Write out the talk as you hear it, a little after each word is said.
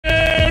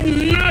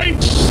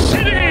Night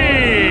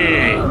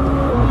City!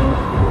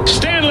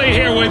 Stanley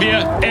here with you,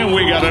 and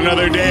we got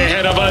another day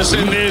ahead of us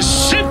in this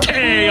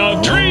city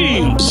of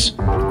dreams.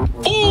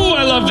 Ooh,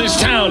 I love this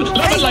town.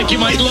 Love it like you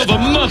might love a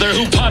mother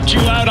who popped you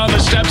out on the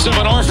steps of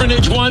an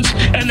orphanage once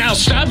and now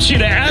stops you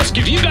to ask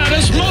if you got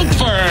a smoke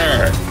for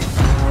her.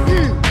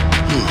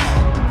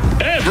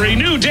 Every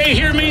new day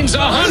here means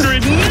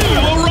 100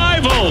 new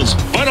arrivals,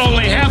 but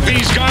only half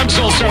these gonks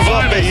will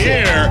survive a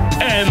year,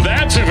 and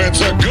that's if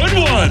it's a good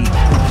one.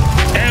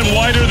 And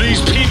why do these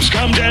peeps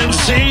come to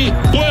NC?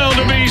 Well,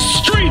 to be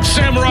street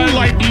samurai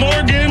like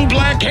Morgan,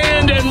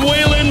 Blackhand, and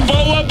Waylon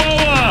Boa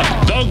Boa.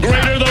 The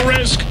greater the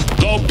risk,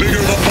 the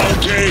bigger the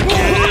bounty,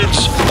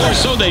 kids. Or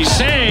so they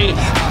say.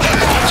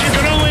 But you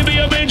can only be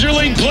a major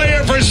league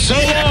player for so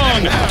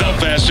long. The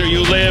faster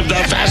you live,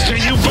 the faster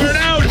you burn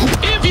out.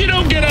 If you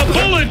don't get a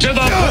bullet to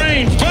the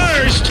brain